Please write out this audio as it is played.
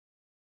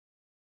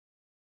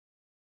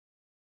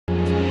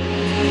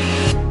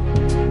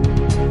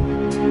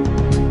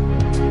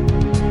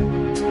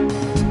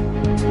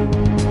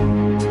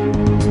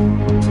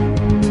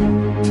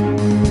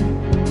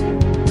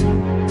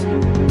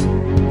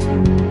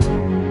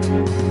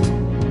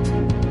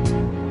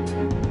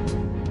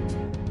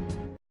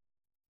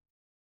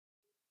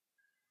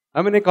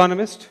I'm an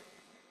economist.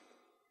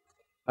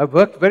 I've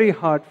worked very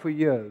hard for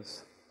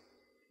years,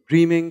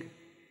 dreaming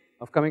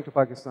of coming to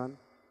Pakistan,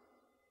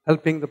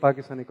 helping the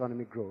Pakistan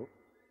economy grow,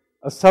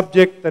 a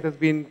subject that has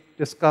been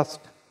discussed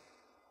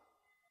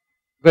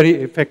very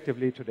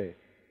effectively today.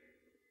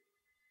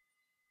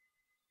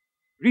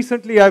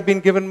 Recently, I've been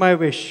given my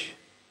wish.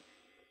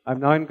 I'm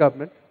now in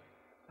government,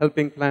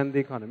 helping plan the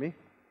economy,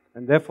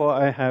 and therefore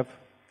I have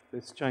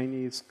this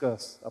Chinese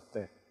curse up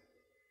there.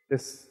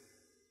 This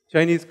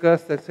Chinese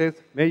curse that says,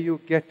 may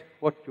you get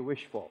what you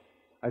wish for.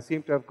 I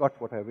seem to have got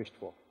what I wished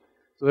for.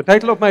 So the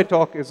title of my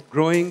talk is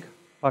Growing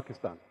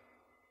Pakistan.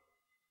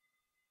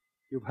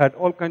 You've had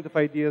all kinds of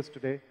ideas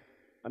today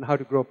on how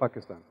to grow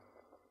Pakistan.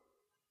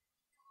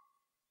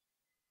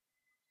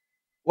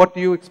 What do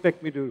you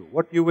expect me to do?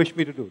 What do you wish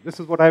me to do? This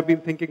is what I've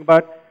been thinking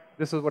about.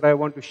 This is what I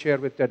want to share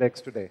with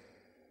TEDx today.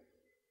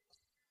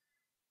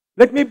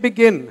 Let me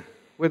begin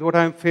with what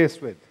I'm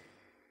faced with.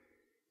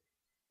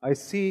 I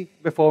see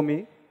before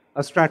me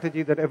a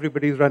strategy that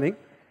everybody is running.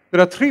 There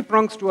are three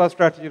prongs to our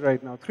strategy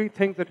right now, three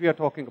things that we are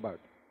talking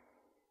about.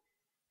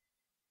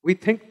 We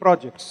think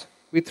projects.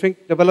 We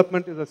think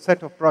development is a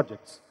set of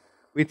projects.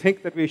 We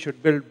think that we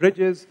should build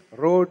bridges,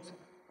 roads,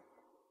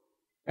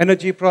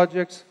 energy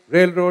projects,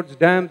 railroads,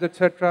 dams,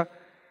 etc.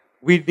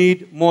 We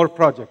need more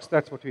projects.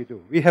 That's what we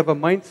do. We have a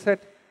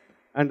mindset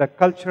and a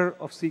culture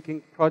of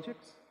seeking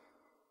projects,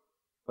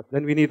 but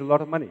then we need a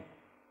lot of money.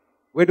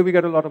 Where do we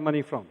get a lot of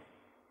money from?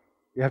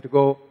 We have to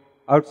go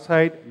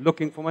outside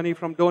looking for money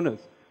from donors.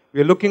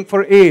 We are looking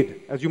for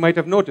aid, as you might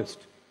have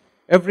noticed.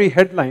 Every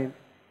headline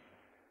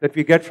that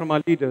we get from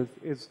our leaders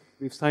is,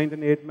 we've signed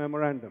an aid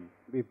memorandum.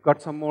 We've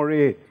got some more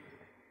aid.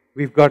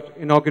 We've got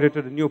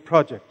inaugurated a new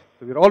project.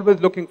 So we're always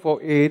looking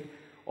for aid,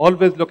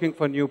 always looking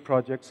for new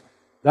projects.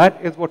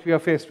 That is what we are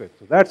faced with.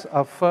 So that's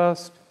our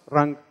first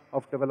rung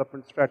of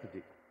development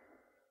strategy.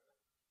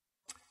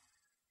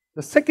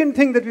 The second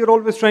thing that we're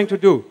always trying to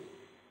do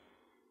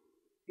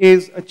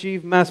is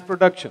achieve mass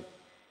production.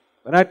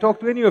 When I talk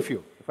to any of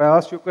you, if I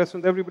ask you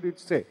questions, everybody would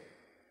say,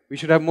 we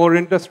should have more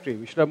industry,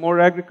 we should have more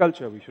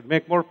agriculture, we should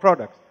make more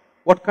products.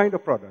 What kind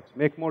of products?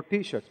 Make more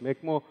t-shirts,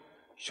 make more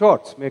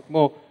shorts, make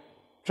more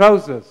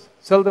trousers,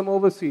 sell them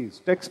overseas,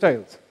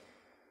 textiles.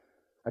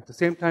 At the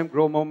same time,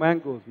 grow more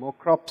mangoes, more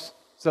crops,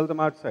 sell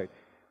them outside.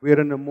 We are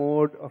in a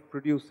mode of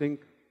producing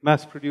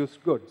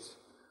mass-produced goods.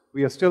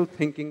 We are still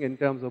thinking in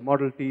terms of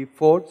Model T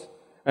Fords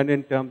and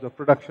in terms of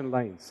production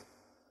lines.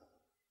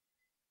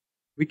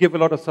 We give a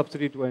lot of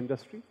subsidy to our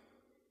industry.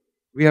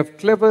 We have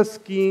clever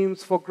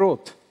schemes for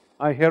growth.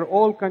 I hear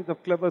all kinds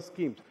of clever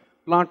schemes.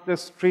 Plant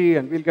this tree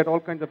and we'll get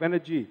all kinds of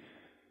energy.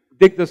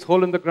 Dig this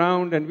hole in the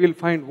ground and we'll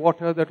find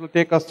water that will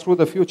take us through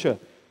the future.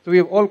 So we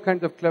have all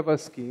kinds of clever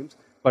schemes,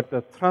 but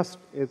the thrust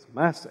is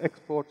mass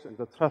exports and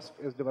the thrust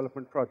is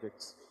development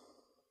projects.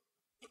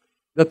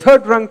 The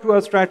third rung to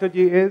our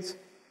strategy is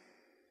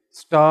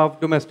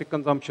starve domestic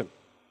consumption.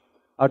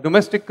 Our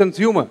domestic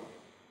consumer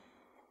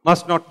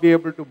must not be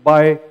able to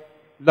buy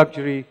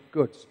luxury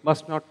goods,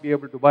 must not be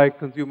able to buy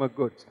consumer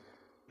goods.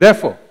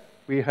 Therefore,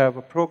 we have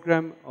a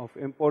program of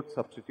import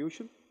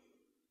substitution.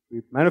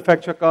 We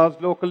manufacture cars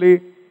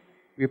locally.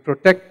 We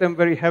protect them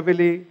very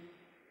heavily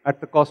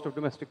at the cost of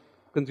domestic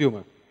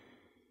consumer.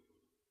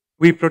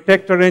 We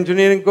protect our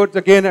engineering goods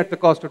again at the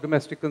cost of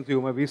domestic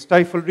consumer. We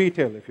stifle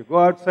retail. If you go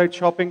outside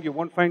shopping, you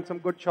won't find some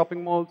good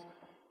shopping malls.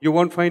 You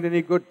won't find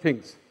any good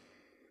things.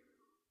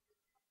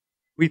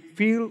 We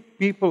feel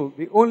people,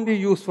 the only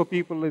use for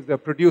people is they're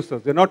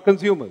producers. They're not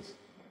consumers.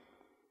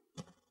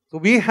 So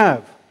we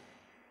have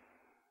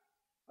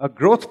a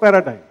growth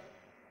paradigm.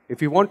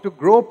 If we want to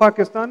grow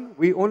Pakistan,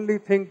 we only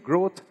think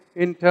growth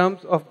in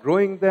terms of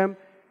growing them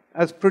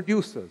as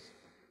producers,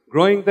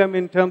 growing them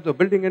in terms of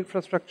building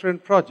infrastructure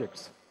and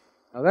projects.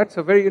 Now that's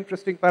a very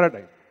interesting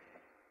paradigm.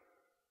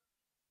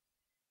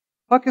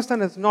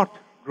 Pakistan has not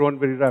grown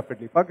very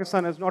rapidly.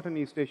 Pakistan is not an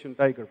East Asian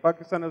tiger.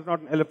 Pakistan is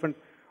not an elephant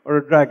or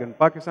a dragon.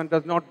 Pakistan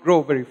does not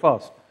grow very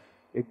fast.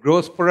 It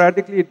grows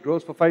sporadically. It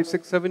grows for 5,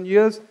 6, 7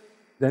 years.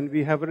 Then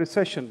we have a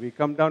recession. We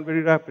come down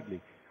very rapidly.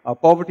 Our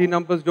poverty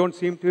numbers don't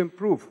seem to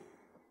improve.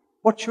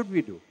 What should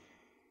we do?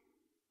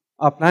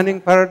 Our planning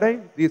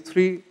paradigm, these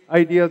three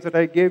ideas that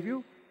I gave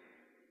you,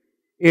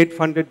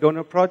 aid-funded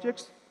donor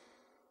projects,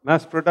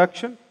 mass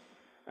production,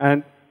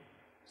 and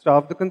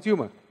starve the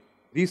consumer.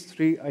 These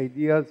three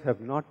ideas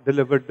have not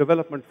delivered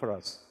development for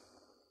us.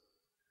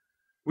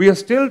 We are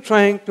still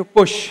trying to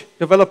push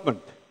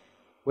development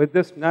with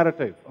this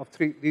narrative of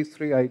these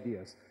three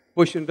ideas.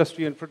 Push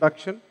industry and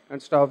production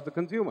and starve the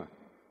consumer.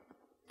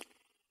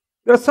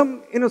 There are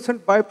some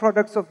innocent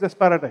byproducts of this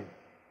paradigm.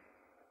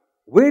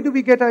 Where do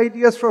we get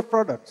ideas for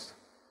products?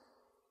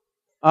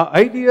 Our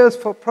ideas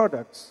for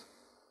products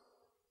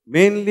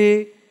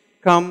mainly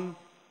come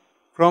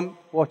from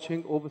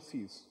watching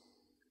overseas.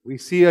 We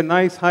see a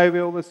nice highway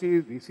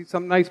overseas. We see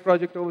some nice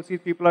project overseas.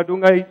 People are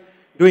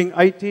doing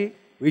IT.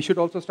 We should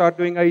also start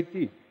doing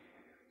IT.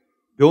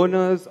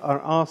 Donors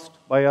are asked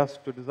by us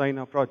to design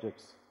our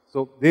projects.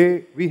 So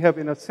we have,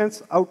 in a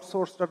sense,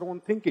 outsourced our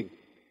own thinking.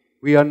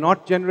 We are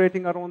not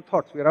generating our own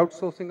thoughts. We are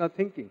outsourcing our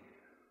thinking.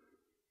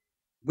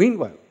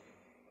 Meanwhile,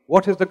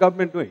 what is the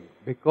government doing?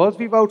 Because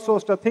we've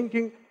outsourced our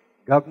thinking,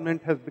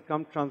 government has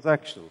become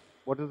transactional.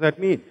 What does that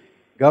mean?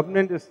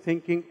 Government is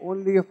thinking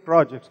only of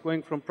projects,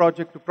 going from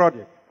project to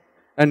project,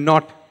 and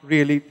not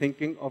really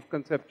thinking of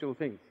conceptual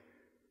things.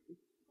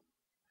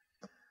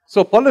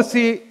 So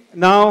policy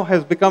now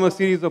has become a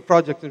series of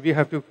projects, and we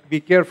have to be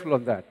careful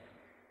on that.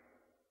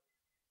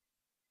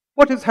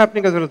 What is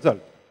happening as a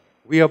result?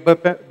 We are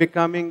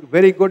becoming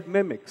very good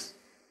mimics.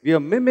 We are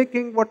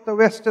mimicking what the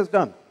West has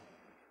done.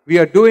 We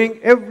are doing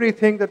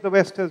everything that the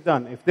West has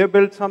done. If they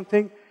build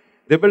something,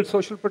 they build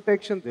social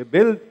protection, they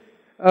build,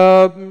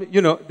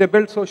 they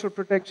build social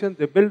protection,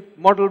 they build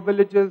model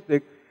villages,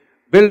 they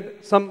build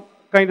some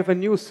kind of a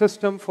new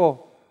system for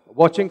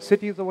watching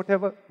cities or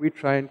whatever. We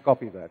try and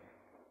copy that.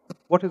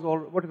 What is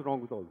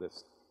wrong with all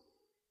this?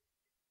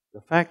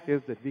 The fact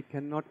is that we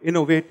cannot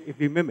innovate if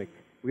we mimic.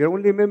 We are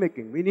only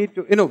mimicking. We need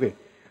to innovate.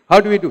 How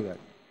do we do that?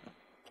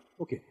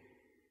 Okay.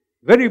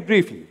 Very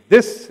briefly,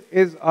 this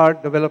is our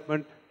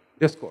development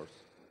discourse.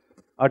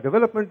 Our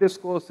development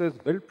discourse is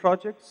build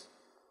projects,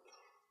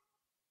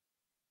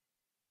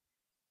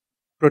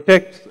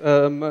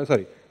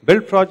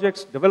 build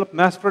projects, develop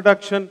mass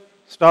production,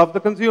 starve the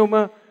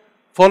consumer,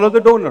 follow the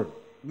donor,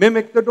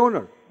 mimic the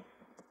donor.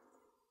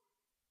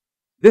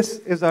 This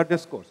is our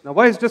discourse. Now,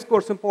 why is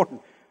discourse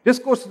important?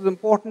 Discourse is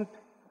important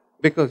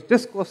because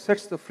discourse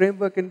sets the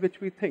framework in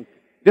which we think.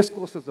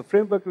 Discourse is the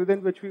framework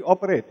within which we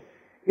operate.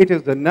 It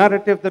is the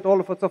narrative that all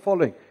of us are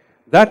following.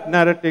 That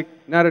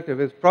narrative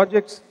is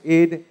projects,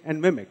 aid,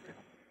 and mimic.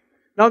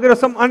 Now, there are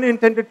some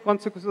unintended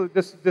consequences of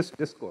this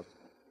discourse.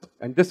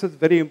 And this is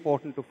very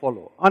important to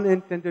follow.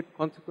 Unintended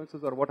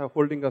consequences are what are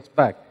holding us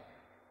back.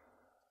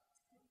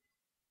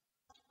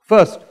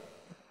 First,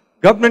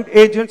 government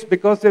agents,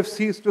 because they've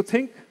ceased to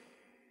think,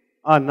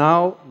 are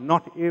now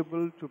not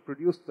able to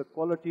produce the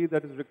quality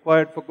that is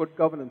required for good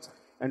governance.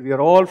 And we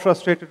are all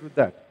frustrated with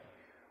that.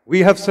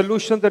 We have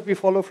solutions that we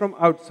follow from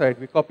outside,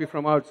 we copy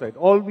from outside.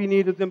 All we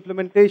need is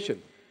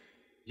implementation.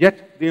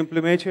 Yet the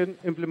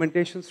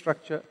implementation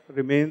structure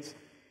remains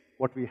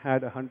what we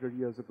had 100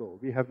 years ago.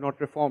 We have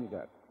not reformed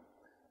that.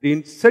 The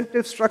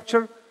incentive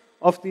structure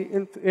of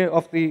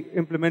the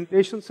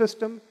implementation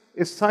system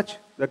is such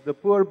that the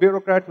poor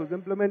bureaucrat who's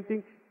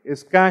implementing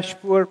is cash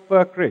poor,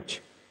 perk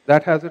rich.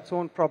 That has its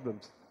own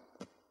problems.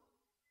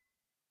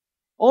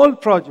 All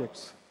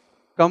projects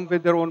come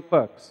with their own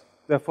perks.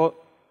 Therefore,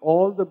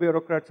 all the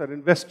bureaucrats are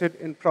invested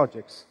in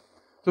projects.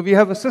 So we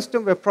have a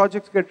system where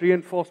projects get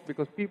reinforced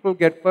because people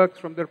get perks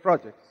from their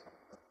projects.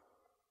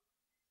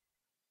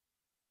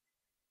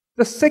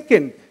 The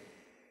second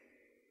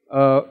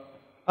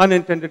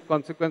unintended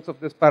consequence of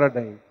this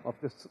paradigm, of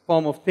this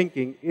form of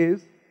thinking,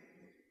 is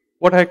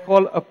what I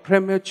call a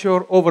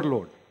premature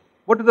overload.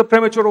 What does a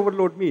premature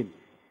overload mean?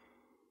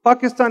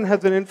 Pakistan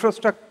has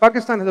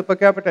a per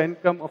capita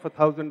income of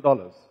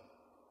 $1,000.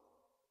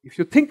 If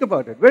you think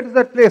about it, where does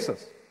that place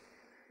us?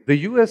 The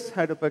US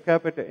had a per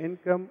capita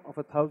income of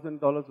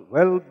 $1,000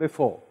 well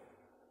before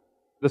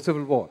the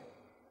Civil War.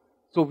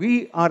 So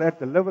we are at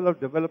the level of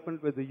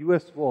development where the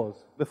US was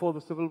before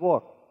the Civil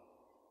War.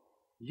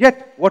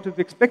 Yet, what is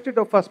expected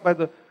of us by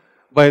the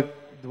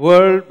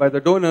world, by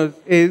the donors,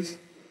 is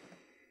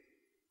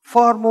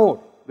far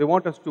more. They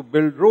want us to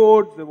build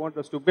roads, they want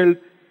us to build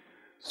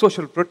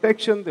social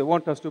protection, they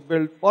want us to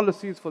build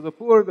policies for the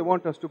poor, they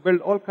want us to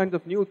build all kinds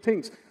of new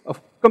things, a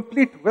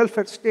complete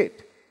welfare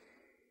state.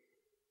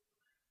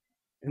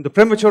 In the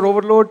premature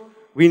overload,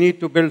 we need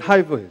to build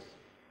highways,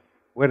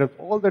 whereas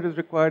all that is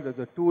required is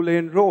a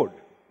 2-lane road.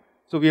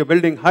 So we are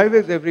building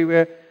highways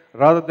everywhere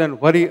rather than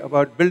worry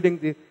about building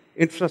the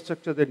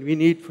infrastructure that we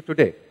need for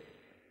today.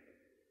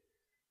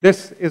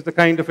 This is the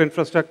kind of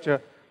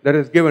infrastructure that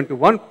is given to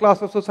one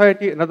class of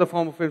society. Another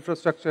form of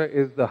infrastructure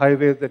is the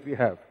highways that we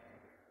have.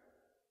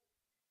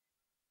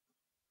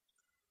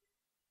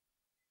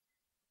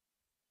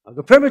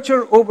 The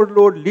premature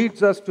overload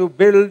leads us to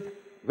build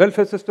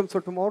welfare systems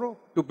for tomorrow,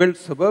 to build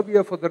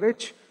suburbia for the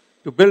rich,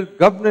 to build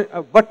government,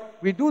 but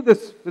we do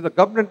this with a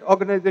government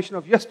organization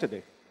of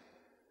yesterday.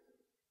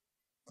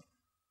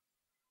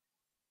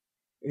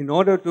 In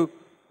order to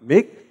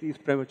make these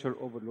premature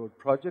overload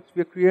projects,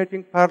 we are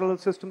creating parallel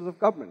systems of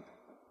government.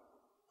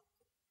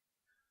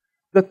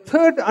 The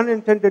third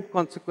unintended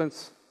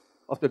consequence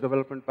of the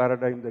development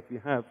paradigm that we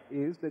have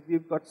is that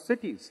we've got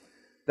cities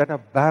that are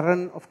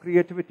barren of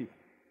creativity.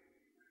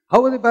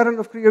 How are they barren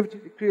of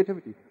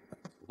creativity?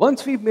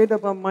 Once we've made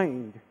up our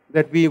mind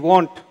that we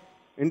want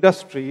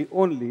industry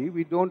only,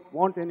 we don't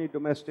want any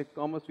domestic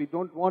commerce, we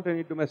don't want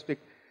any domestic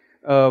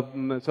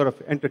sort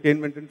of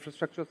entertainment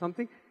infrastructure or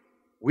something,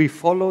 we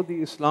follow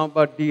the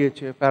Islamabad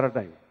DHA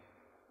paradigm,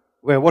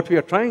 where what we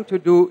are trying to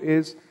do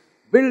is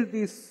build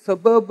these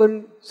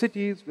suburban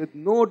cities with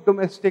no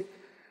domestic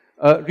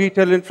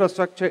retail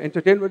infrastructure,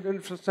 entertainment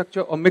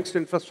infrastructure, or mixed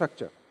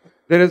infrastructure.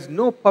 There is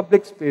no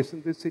public space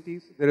in these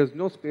cities. There is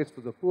no space for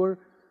the poor.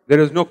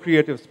 There is no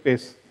creative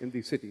space in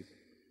these cities.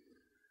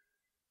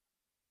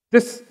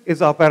 This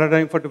is our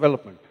paradigm for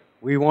development.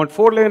 We want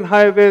 4-lane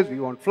highways, we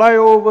want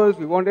flyovers,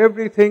 we want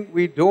everything.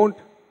 We don't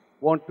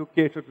want to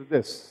cater to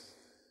this.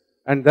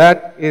 And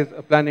that is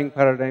a planning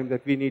paradigm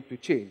that we need to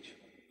change.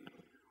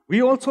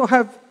 We also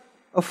have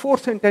a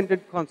fourth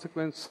intended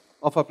consequence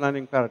of our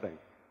planning paradigm,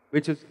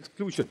 which is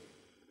exclusion.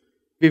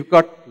 We've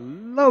got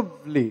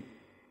lovely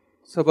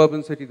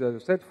suburban cities, as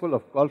I said, full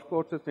of golf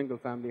courses,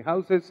 single-family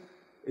houses,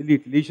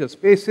 elite leisure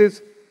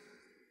spaces,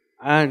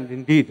 and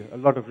indeed a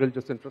lot of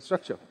religious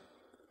infrastructure.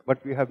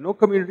 But we have no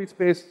community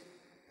space,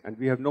 and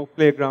we have no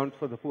playground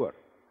for the poor.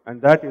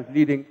 And that is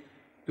leading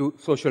to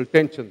social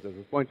tensions, as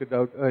was pointed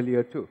out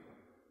earlier too.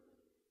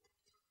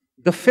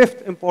 The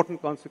fifth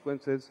important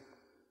consequence is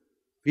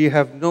we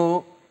have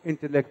no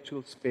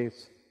intellectual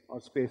space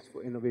or space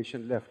for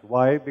innovation left.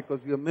 Why? Because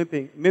we are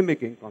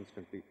mimicking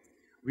constantly.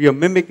 We are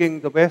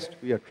mimicking the West.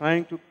 We are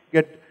trying to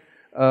get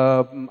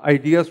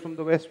ideas from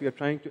the West. We are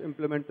trying to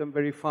implement them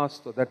very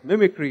fast. So that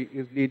mimicry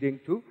is leading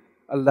to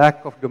a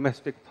lack of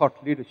domestic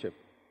thought leadership.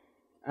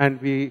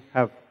 And we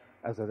have,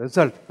 as a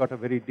result, got a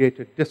very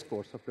dated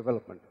discourse of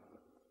development.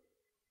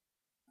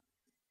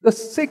 The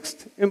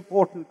sixth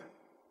important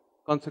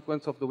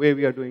consequence of the way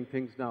we are doing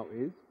things now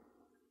is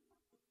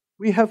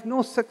we have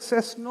no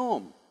success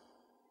norm.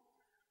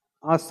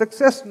 Our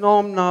success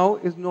norm now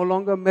is no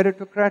longer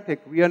meritocratic.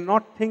 We are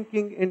not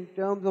thinking in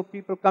terms of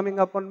people coming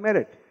up on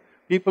merit.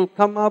 People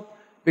come up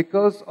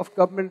because of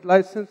government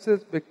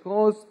licenses,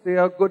 because they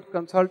are good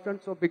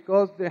consultants, or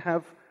because they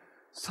have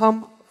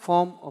some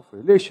form of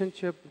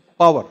relationship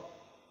power.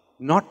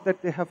 Not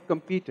that they have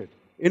competed,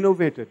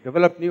 innovated,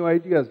 developed new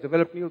ideas,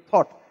 developed new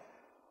thought.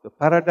 The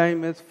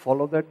paradigm is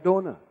follow that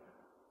donor.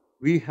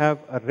 We have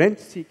a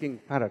rent-seeking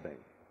paradigm.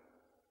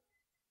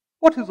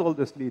 What is all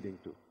this leading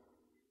to?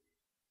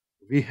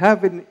 We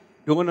have in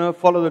donor,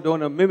 follow the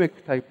donor,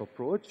 mimic type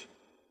approach.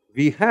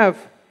 We have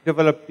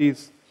developed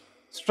these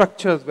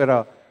structures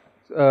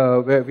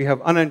where we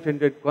have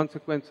unintended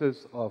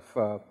consequences of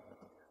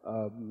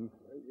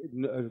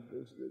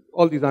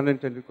all these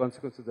unintended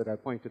consequences that I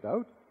pointed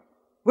out.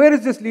 Where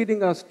is this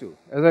leading us to?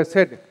 As I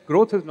said,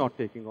 growth is not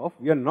taking off.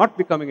 We are not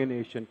becoming an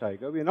Asian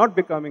tiger. We are not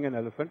becoming an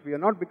elephant. We are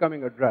not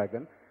becoming a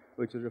dragon,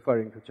 which is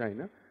referring to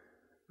China.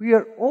 We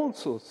are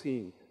also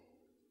seeing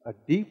a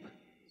deep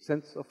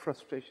sense of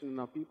frustration in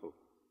our people.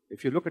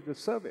 If you look at this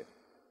survey,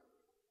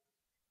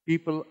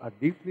 people are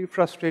deeply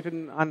frustrated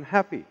and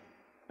unhappy.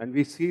 And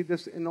we see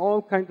this in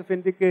all kinds of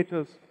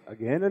indicators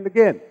again and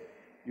again.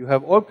 You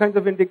have all kinds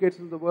of indicators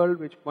in the world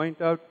which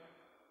point out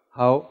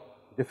how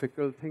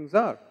difficult things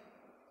are.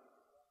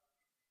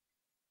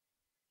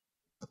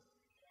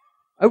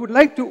 I would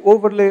like to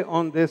overlay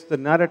on this the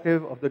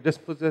narrative of the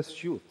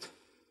dispossessed youth.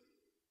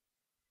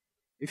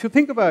 If you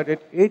think about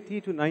it,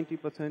 80 to 90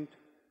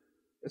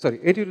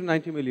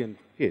 million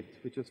kids,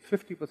 which is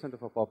 50%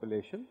 of our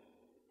population,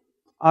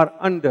 are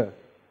under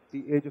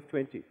the age of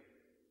 20.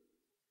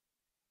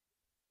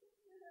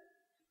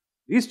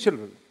 These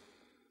children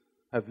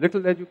have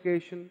little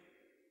education,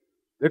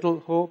 little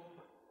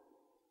hope,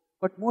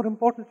 but more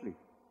importantly,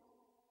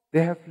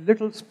 they have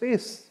little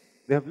space.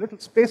 They have little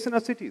space in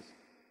our cities.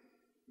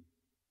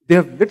 They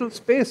have little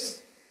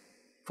space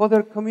for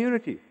their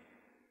community.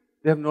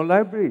 They have no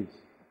libraries,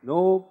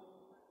 no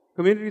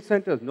community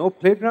centers, no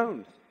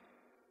playgrounds.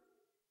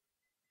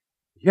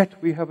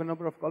 Yet we have a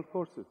number of golf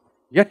courses.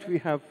 Yet we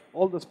have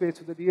all the space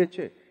for the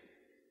DHA.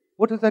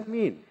 What does that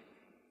mean?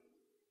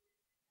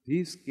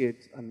 These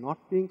kids are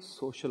not being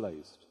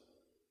socialized.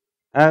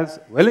 As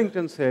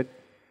Wellington said,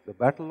 the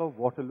Battle of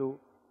Waterloo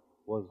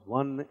was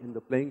won in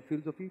the playing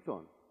fields of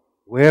Eton.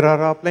 Where are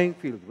our playing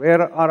fields?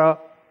 Where are our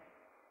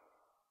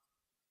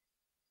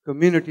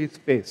community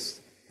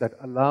space that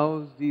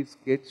allows these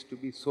kids to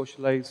be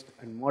socialized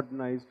and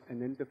modernized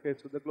and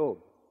interface with the globe?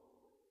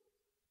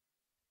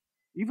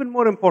 Even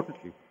more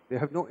importantly, they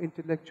have no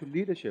intellectual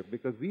leadership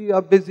because we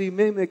are busy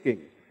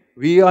mimicking.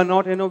 We are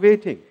not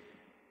innovating.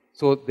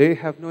 So they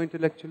have no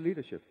intellectual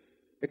leadership,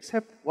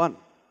 except one.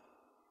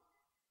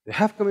 They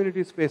have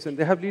community space and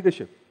they have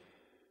leadership.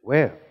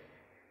 Where?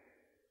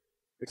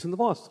 It's in the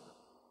mosque.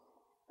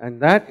 And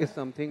that is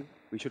something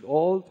we should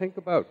all think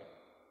about.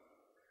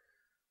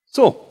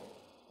 So,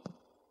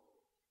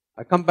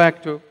 I come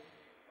back to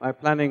my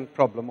planning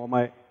problem or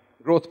my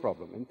growth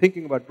problem in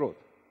thinking about growth.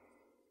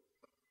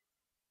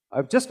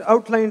 I've just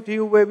outlined to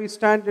you where we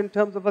stand in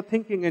terms of our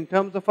thinking,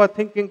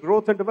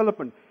 growth and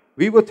development.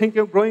 We were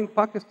thinking of growing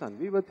Pakistan.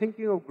 We were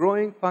thinking of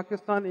growing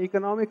Pakistan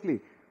economically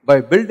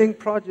by building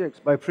projects,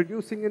 by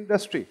producing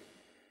industry,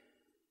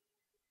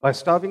 by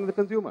starving the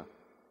consumer.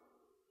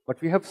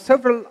 But we have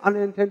several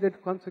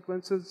unintended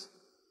consequences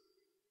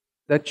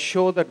that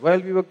show that while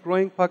we were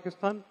growing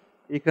Pakistan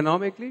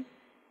economically,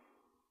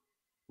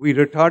 we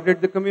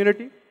retarded the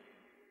community,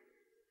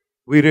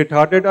 we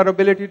retarded our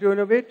ability to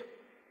innovate,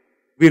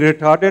 we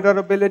retarded our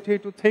ability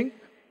to think.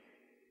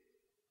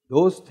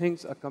 Those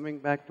things are coming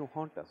back to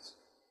haunt us.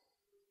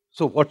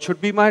 So what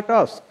should be my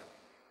task?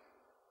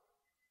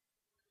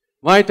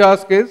 My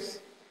task is,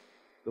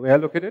 the way I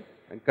look at it,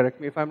 and correct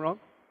me if I'm wrong,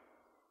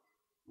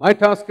 my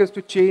task is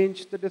to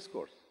change the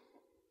discourse.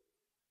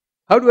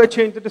 How do I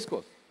change the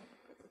discourse?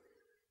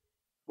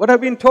 What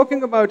I've been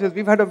talking about is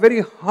we've had a very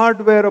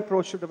hardware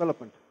approach to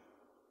development.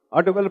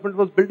 Our development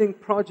was building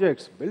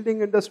projects,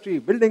 building industry,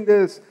 building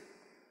this.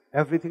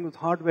 Everything was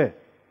hardware.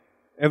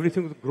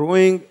 Everything was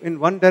growing in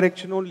one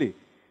direction only.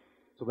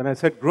 So when I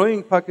said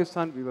growing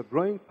Pakistan, we were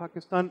growing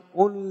Pakistan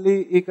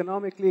only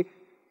economically,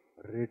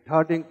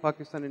 retarding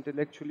Pakistan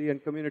intellectually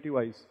and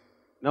community-wise.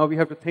 Now we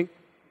have to think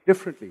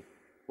differently,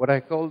 what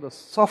I call the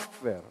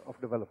software of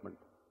development.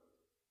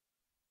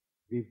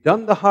 We've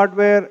done the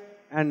hardware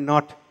and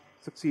not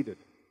succeeded.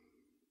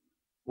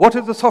 What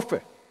is the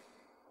software?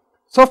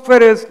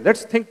 Software is,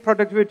 let's think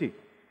productivity.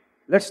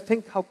 Let's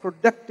think how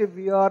productive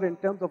we are in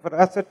terms of our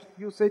asset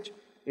usage,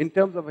 in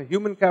terms of our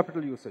human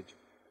capital usage.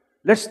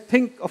 Let's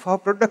think of how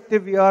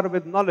productive we are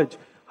with knowledge.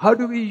 How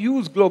do we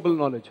use global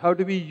knowledge? How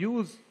do we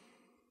use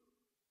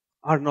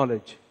our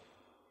knowledge?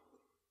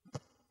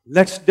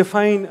 Let's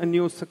define a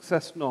new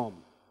success norm,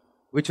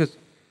 which is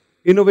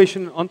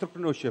innovation and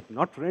entrepreneurship,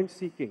 not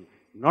rent-seeking,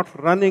 not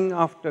running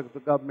after the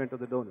government or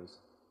the donors.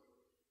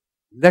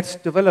 Let's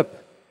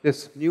develop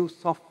this new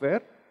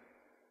software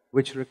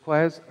which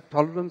requires a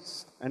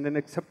tolerance and an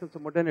acceptance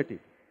of modernity.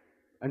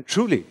 And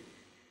truly,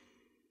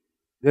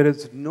 there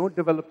is no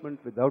development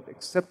without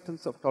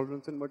acceptance of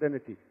tolerance and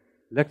modernity.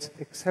 Let's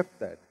accept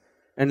that.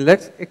 And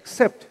let's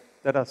accept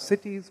that our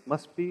cities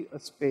must be a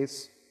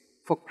space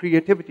for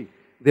creativity.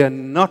 They are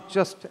not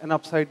just an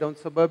upside-down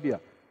suburbia.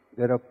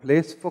 They're a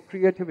place for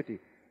creativity.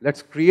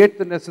 Let's create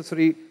the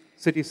necessary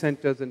city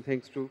centers and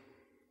things to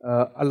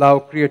allow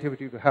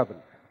creativity to happen.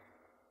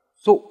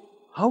 So,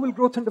 how will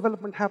growth and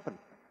development happen?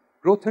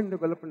 Growth and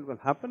development will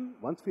happen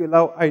once we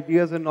allow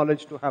ideas and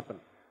knowledge to happen.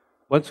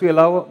 Once we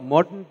allow a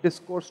modern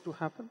discourse to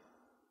happen,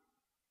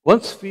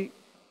 once we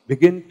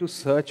begin to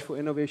search for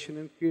innovation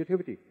and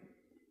creativity.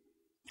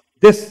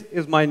 This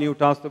is my new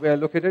task, the way I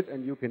look at it,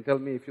 and you can tell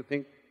me if you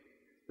think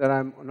that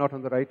I'm not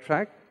on the right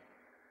track.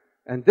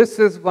 And this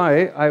is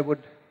why I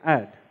would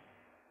add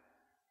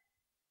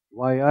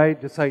why I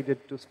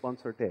decided to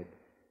sponsor TED.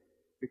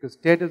 Because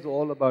TED is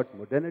all about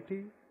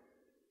modernity,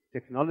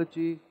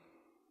 technology,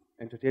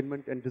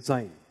 entertainment, and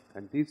design.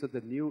 And these are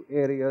the new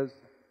areas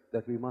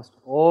that we must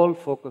all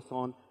focus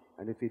on.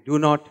 And if we do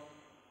not,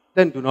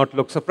 then do not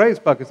look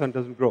surprised Pakistan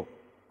doesn't grow.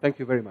 Thank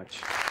you very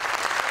much.